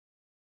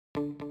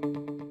More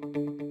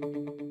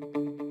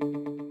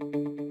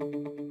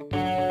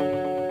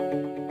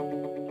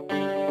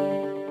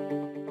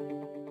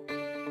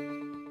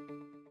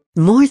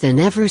than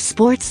ever,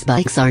 sports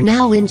bikes are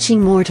now inching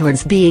more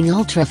towards being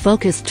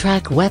ultra-focused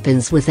track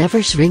weapons with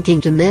ever-shrinking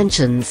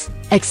dimensions,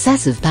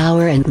 excessive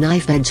power and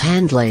knife-edge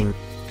handling.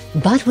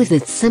 But with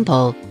its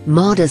simple,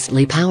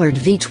 modestly powered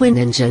V-twin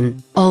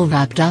engine, all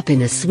wrapped up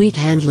in a sweet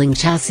handling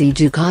chassis,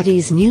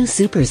 Ducati's new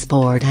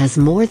Supersport has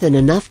more than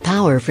enough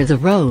power for the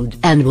road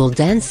and will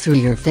dance through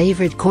your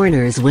favorite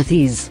corners with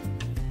ease.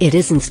 It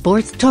isn't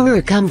sports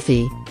tourer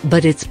comfy,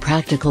 but it's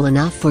practical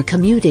enough for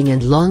commuting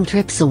and long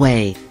trips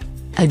away.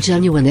 A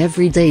genuine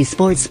everyday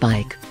sports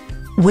bike.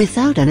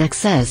 Without an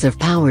excess of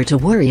power to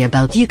worry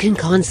about, you can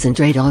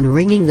concentrate on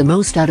wringing the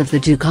most out of the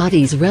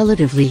Ducati's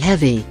relatively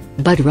heavy,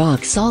 but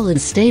rock-solid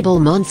stable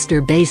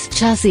monster-based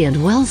chassis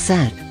and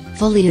well-set,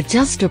 fully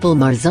adjustable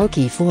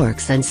Marzocchi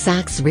forks and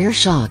Sachs rear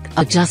shock,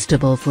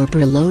 adjustable for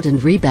preload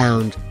and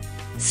rebound.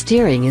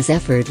 Steering is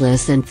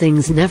effortless and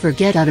things never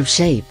get out of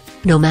shape,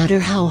 no matter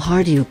how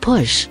hard you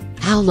push,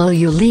 how low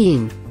you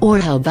lean, or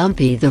how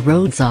bumpy the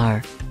roads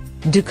are.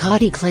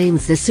 Ducati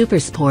claims the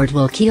Supersport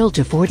will keel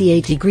to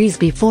 48 degrees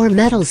before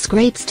metal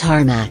scrapes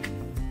tarmac.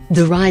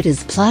 The ride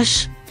is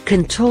plush,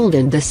 controlled,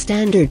 and the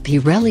standard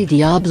Pirelli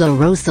Diablo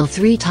Rosso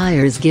 3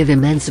 tires give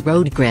immense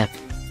road grip.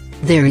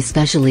 They're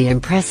especially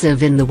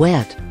impressive in the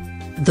wet.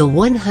 The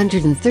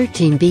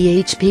 113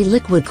 bhp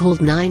liquid-cooled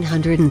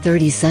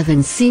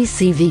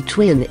 937cc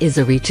V-twin is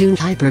a retuned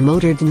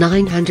hyper-motored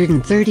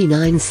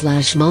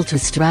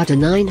 939/Multistrada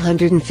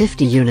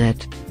 950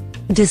 unit.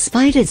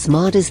 Despite its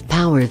modest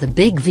power, the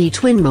big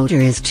V-twin motor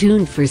is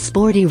tuned for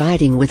sporty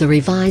riding with a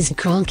revised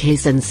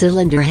crankcase and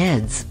cylinder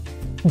heads.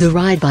 The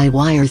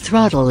ride-by-wire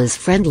throttle is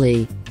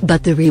friendly,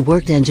 but the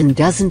reworked engine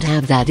doesn't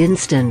have that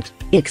instant,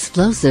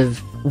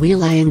 explosive,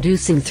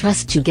 wheel-inducing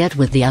thrust you get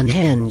with the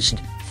unhinged,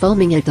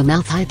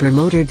 foaming-at-the-mouth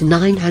hyper-motored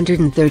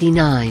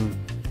 939.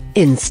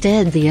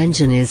 Instead, the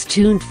engine is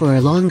tuned for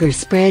a longer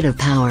spread of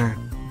power.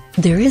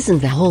 There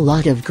isn't a whole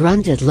lot of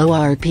grunt at low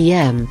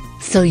RPM,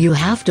 so you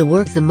have to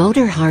work the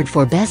motor hard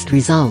for best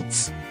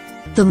results.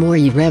 The more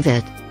you rev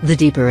it, the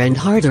deeper and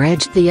harder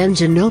edged the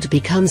engine note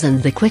becomes and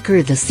the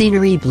quicker the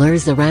scenery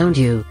blurs around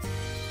you.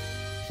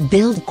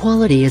 Build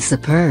quality is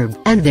superb,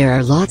 and there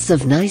are lots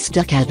of nice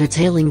Ducati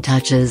detailing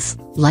touches,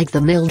 like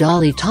the milled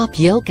ollie top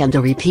yoke and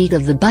a repeat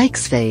of the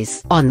bike's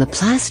face on the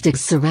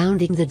plastics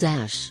surrounding the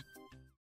dash.